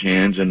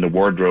stagehands and the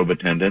wardrobe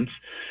attendants.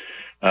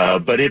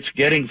 But it's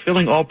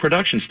filling all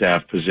production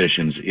staff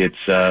positions. It's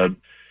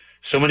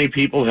so many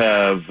people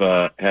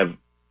have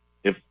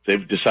if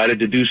they've decided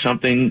to do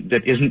something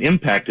that isn't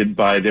impacted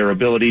by their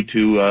ability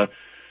to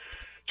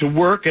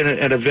work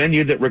at a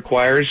venue that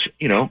requires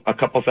a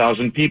couple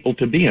thousand people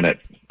to be in it.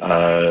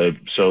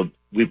 So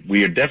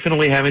we are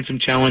definitely having some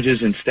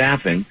challenges in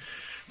staffing,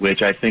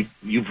 which I think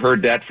you've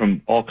heard that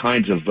from all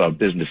kinds of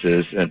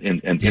businesses and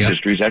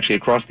industries actually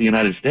across the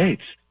United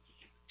States.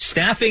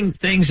 Staffing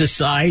things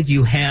aside,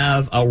 you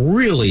have a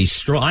really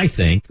strong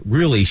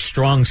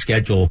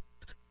schedule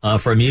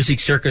for a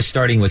music circus,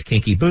 starting with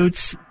Kinky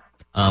Boots,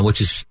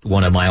 which is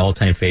one of my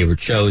all-time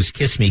favorite shows,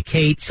 Kiss Me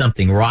Kate,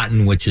 Something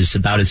Rotten, which is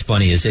about as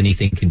funny as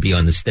anything can be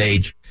on the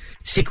stage,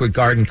 Secret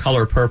Garden,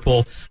 Color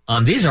Purple.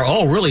 These are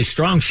all really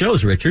strong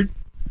shows, Richard.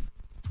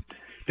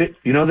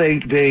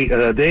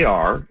 They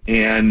are,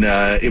 and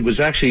it was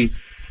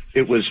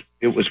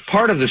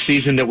part of the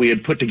season that we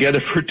had put together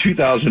for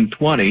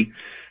 2020.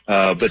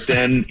 But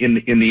then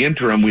in the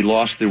interim, we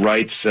lost the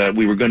rights.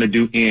 We were going to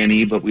do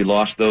Annie, but we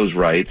lost those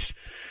rights.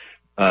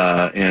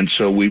 And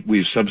so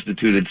we've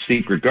substituted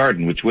Secret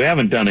Garden, which we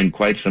haven't done in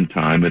quite some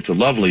time. It's a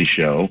lovely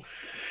show.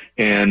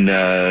 And,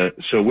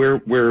 so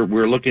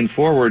we're looking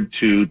forward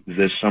to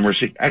this summer.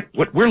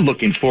 What we're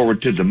looking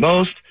forward to the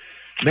most,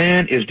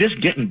 man, is just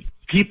getting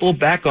people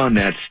back on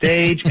that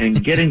stage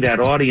and getting that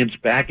audience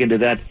back into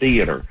that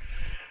theater.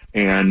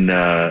 And,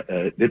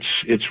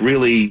 it's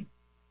really,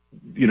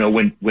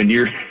 when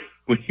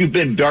you've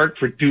been dark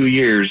for 2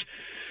 years,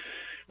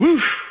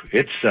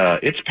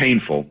 it's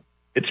painful.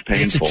 It's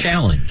painful. It's a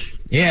challenge.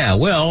 Yeah,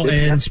 well,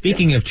 and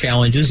speaking of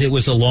challenges, it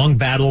was a long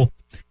battle.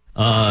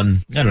 I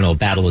don't know if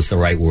battle is the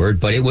right word,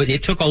 but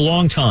it took a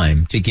long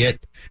time to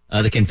get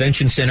the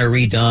convention center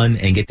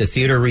redone and get the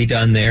theater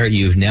redone there.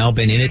 You've now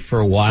been in it for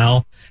a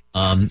while.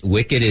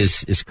 Wicked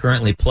is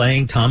currently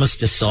playing. Thomas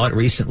just saw it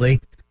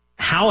recently.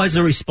 How has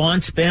the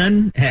response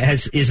been?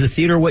 Is the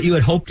theater what you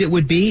had hoped it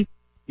would be?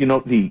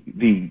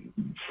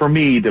 For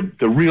me,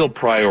 the real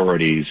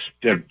priorities,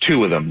 there are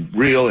two of them,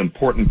 real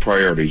important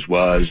priorities,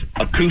 was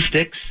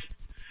acoustics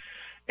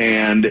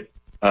and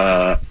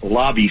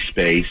lobby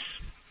space,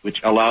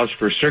 which allows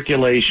for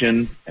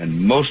circulation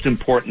and, most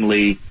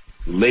importantly,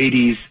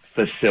 ladies'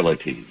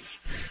 facilities.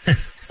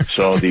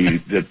 So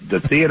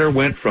the theater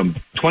went from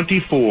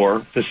 24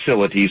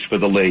 facilities for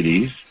the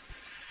ladies,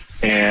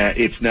 and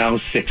it's now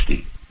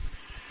 60.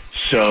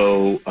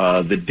 So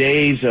the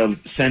days of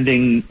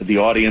sending the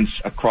audience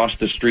across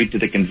the street to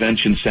the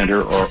convention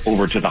center or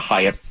over to the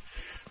Hyatt,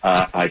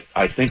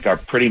 I think are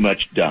pretty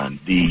much done.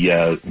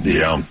 It's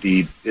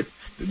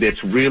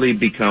really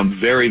become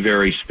very,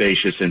 very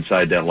spacious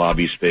inside that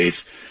lobby space.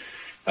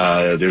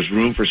 There's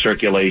room for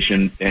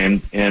circulation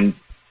and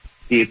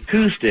the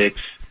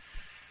acoustics.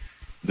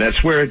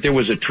 That's where there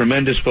was a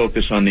tremendous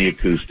focus on the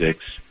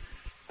acoustics.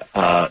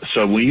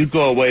 So when you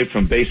go away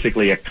from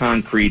basically a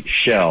concrete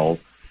shell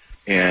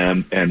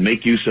and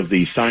make use of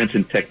the science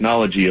and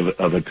technology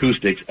of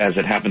acoustics as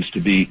it happens to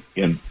be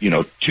in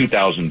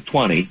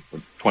 2020 or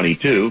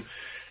 22,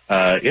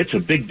 it's a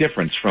big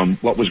difference from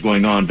what was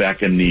going on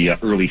back in the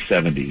early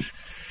 70s.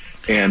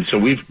 And so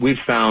we've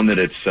found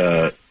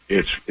that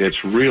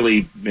it's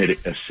really made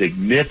a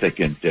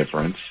significant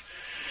difference.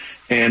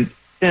 And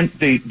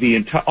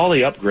all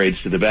the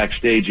upgrades to the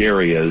backstage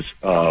areas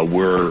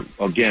were,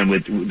 again,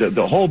 with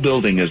the whole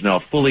building is now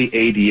fully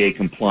ADA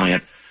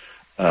compliant.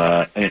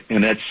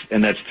 And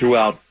that's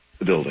throughout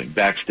the building,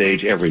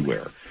 backstage,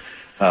 everywhere.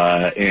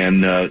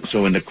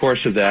 So in the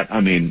course of that,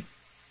 I mean,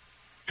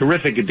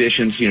 terrific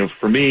additions,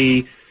 for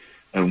me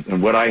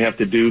and what I have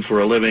to do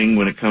for a living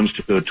when it comes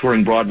to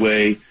touring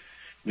Broadway. I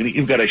mean,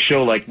 you've got a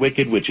show like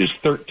Wicked, which is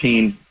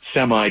 13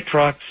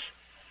 semi-trucks,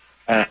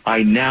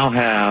 I now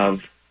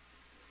have,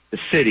 the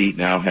city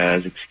now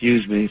has,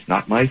 excuse me, it's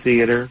not my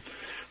theater,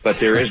 but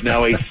there is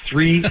now a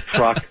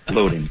 3-truck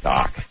loading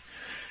dock,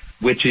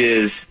 which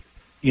is,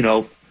 you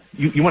know,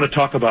 you want to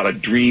talk about a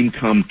dream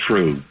come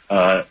true.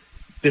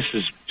 This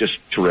is just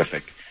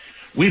terrific.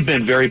 We've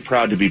been very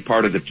proud to be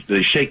part of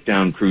the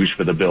shakedown cruise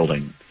for the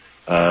building.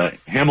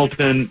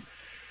 Hamilton,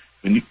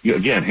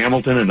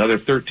 Hamilton, another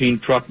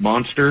 13-truck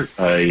monster,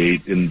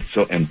 and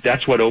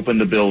that's what opened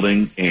the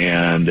building.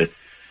 And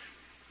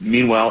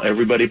meanwhile,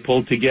 everybody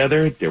pulled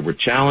together. There were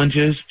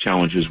challenges.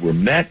 Challenges were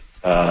met,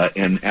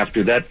 and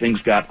after that,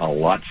 things got a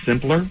lot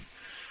simpler.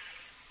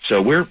 So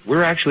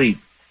we're actually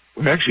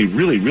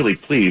really, really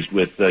pleased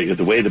with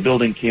the way the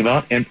building came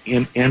out,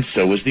 and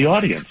so was the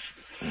audience.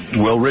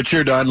 Well,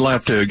 Richard, I'd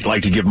like to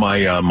give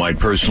my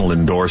personal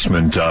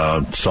endorsement.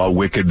 Saw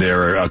Wicked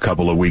there a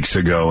couple of weeks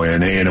ago,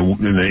 and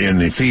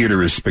the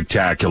theater is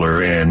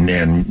spectacular.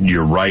 And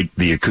you're right,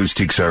 the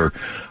acoustics are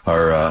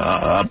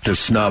up to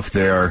snuff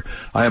there.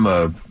 I am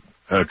a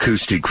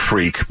acoustic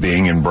freak,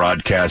 being in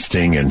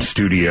broadcasting and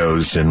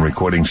studios and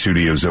recording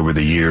studios over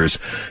the years.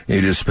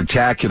 It is a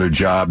spectacular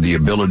job, the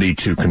ability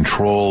to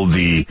control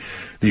the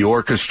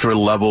orchestra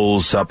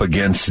levels up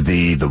against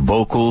the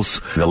vocals.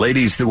 The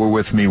ladies that were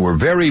with me were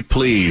very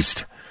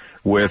pleased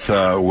with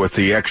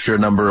the extra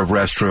number of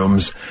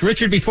restrooms.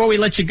 Richard, before we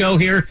let you go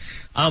here,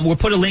 we'll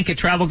put a link at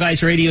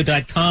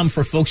TravelGuysRadio.com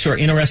for folks who are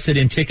interested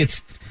in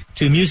tickets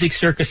to Music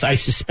Circus. I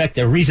suspect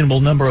a reasonable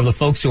number of the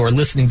folks who are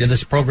listening to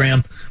this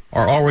program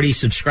are already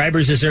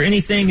subscribers. Is there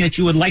anything that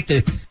you would like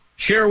to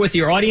share with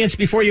your audience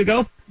before you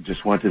go?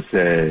 Just want to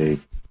say,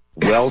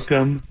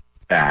 welcome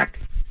back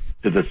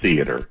to the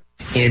theater.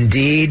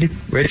 Indeed,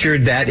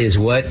 Richard, that is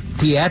what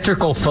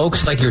theatrical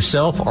folks like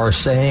yourself are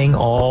saying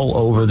all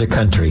over the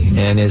country.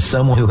 And as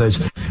someone who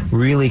has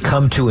really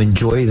come to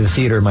enjoy the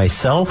theater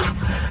myself,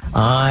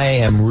 I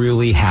am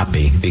really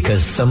happy,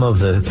 because some of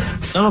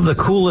the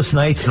coolest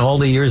nights in all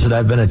the years that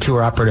I've been a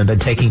tour operator and been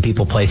taking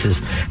people places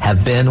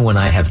have been when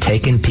I have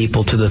taken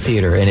people to the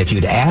theater. And if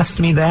you'd asked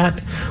me that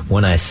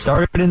when I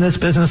started in this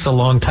business a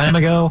long time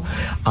ago,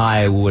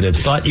 I would have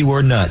thought you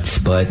were nuts.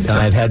 But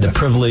I've had the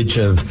privilege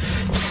of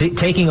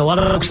taking a lot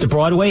of folks to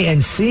Broadway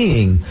and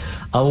seeing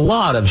a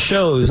lot of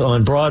shows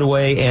on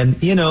Broadway,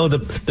 and you know, the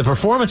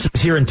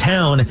performances here in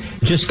town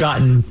just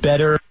gotten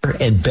better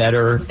and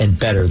better and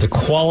better. The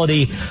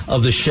quality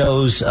of the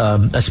shows,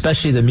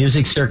 especially the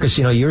Music Circus,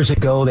 you know, years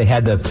ago they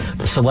had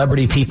the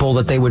celebrity people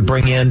that they would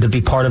bring in to be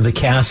part of the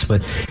cast,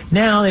 but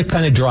now they've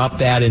kind of dropped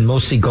that and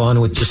mostly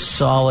gone with just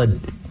solid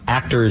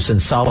actors and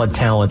solid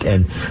talent,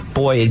 and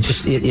boy,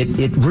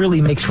 it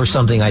really makes for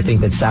something I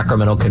think that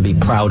Sacramento can be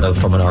proud of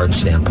from an art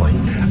standpoint.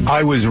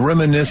 I was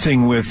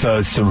reminiscing with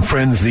some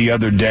friends the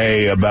other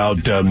day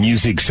about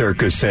Music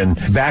Circus, and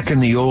back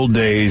in the old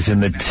days in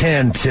the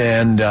tent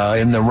and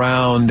in the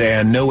round,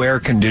 and no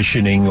air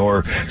conditioning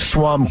or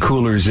swamp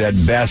coolers at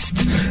best.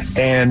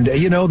 And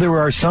you know, there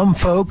are some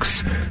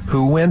folks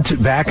who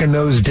went back in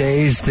those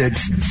days that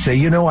say,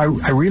 you know, I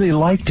really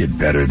liked it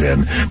better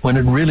then, when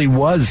it really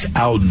was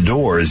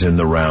outdoors in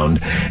the round.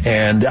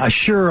 And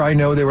sure, I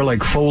know they were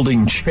like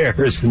folding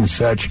chairs and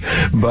such,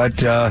 but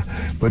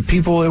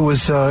people, it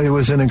was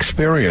an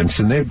experience,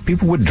 and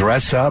people would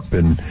dress up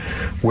and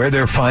wear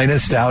their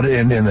finest out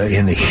in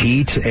the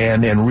heat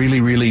and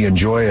really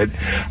enjoy it.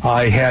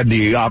 I had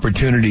the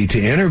opportunity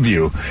to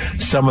interview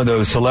some of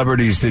those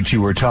celebrities that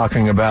you were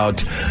talking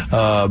about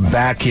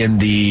back in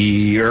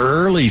the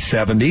early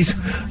 70s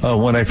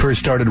when I first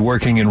started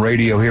working in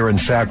radio here in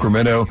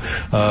Sacramento.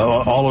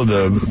 All of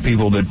the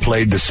people that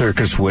played the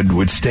circus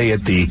would stay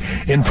at the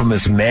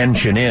infamous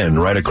Mansion Inn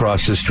right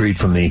across the street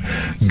from the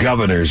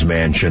governor's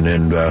mansion.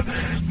 And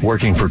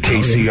working for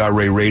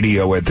KCRA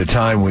Radio at the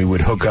time, we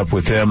would hook up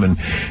with them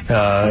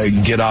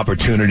and get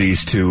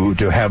opportunities to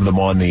have them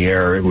on the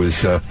air. It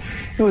was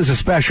a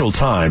special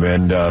time,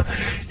 and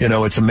you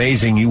know, it's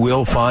amazing. You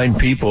will find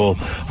people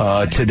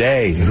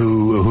today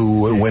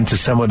who went to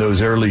some of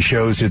those early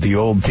shows at the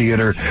old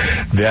theater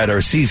that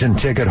are season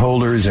ticket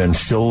holders and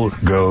still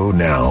go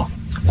now.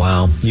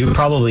 Wow. You're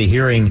probably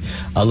hearing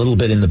a little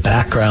bit in the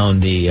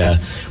background the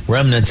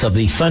remnants of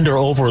the Thunder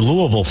Over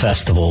Louisville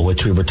Festival,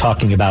 which we were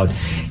talking about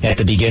at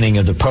the beginning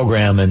of the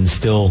program, and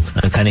still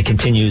kind of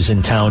continues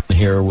in town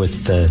here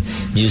with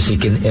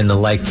music and the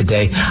like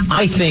today.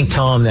 I think,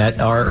 Tom, that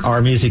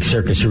our Music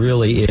Circus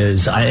really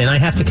is, and I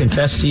have to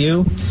confess to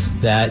you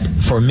that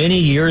for many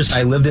years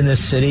I lived in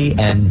this city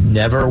and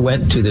never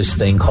went to this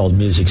thing called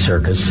Music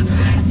Circus.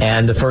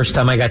 And the first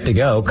time I got to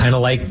go, kind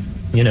of like,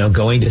 you know,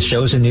 going to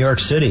shows in New York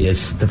City,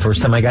 is the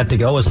first time I got to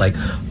go was like,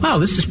 wow,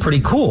 this is pretty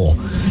cool.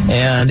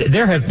 And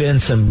there have been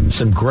some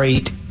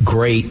great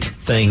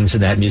things in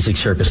that Music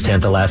Circus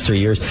tent the last 3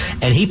 years.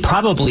 And he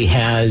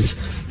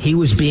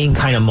was being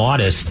kind of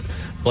modest,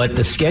 but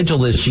the schedule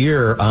this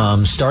year,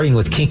 starting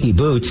with Kinky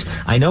Boots,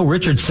 I know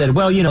Richard said,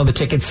 well, you know, the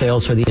ticket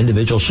sales for the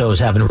individual shows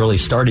haven't really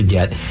started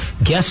yet.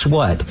 Guess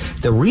what?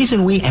 The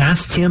reason we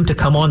asked him to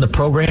come on the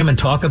program and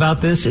talk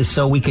about this is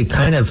so we could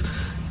kind of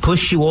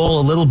push you all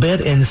a little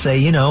bit and say,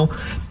 you know,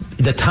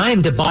 the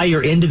time to buy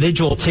your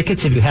individual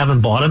tickets, if you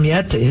haven't bought them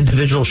yet, to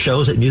individual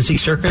shows at Music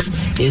Circus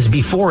is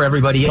before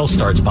everybody else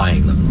starts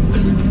buying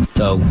them.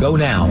 So go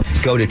now.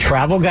 Go to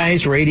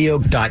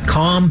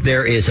TravelGuysRadio.com.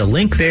 There is a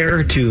link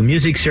there to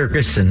Music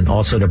Circus and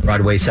also to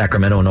Broadway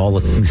Sacramento and all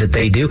the things that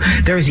they do.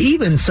 There's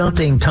even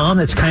something, Tom,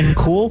 that's kind of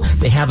cool.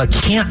 They have a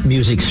camp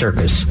music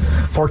circus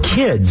for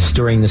kids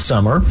during the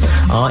summer.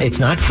 It's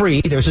not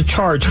free. There's a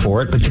charge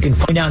for it, but you can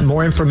find out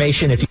more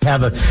information if you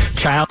have a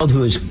child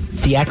who is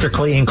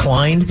theatrically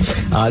inclined.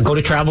 Go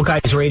to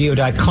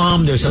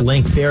TravelGuysRadio.com. There's a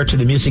link there to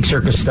the Music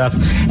Circus stuff.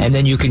 And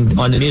then you can,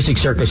 on the Music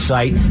Circus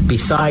site,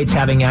 besides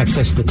having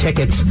access to tickets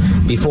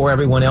before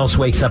everyone else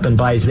wakes up and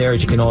buys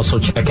theirs, you can also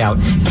check out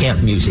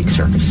Camp Music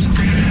Circus.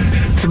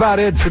 That's about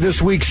it for this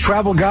week's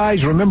Travel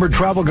Guys. Remember,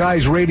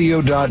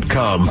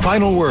 TravelGuysRadio.com.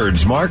 Final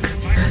words, Mark?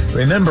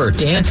 Remember,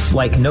 dance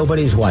like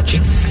nobody's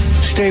watching.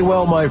 Stay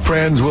well, my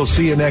friends. We'll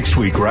see you next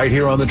week right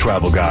here on the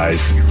Travel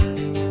Guys.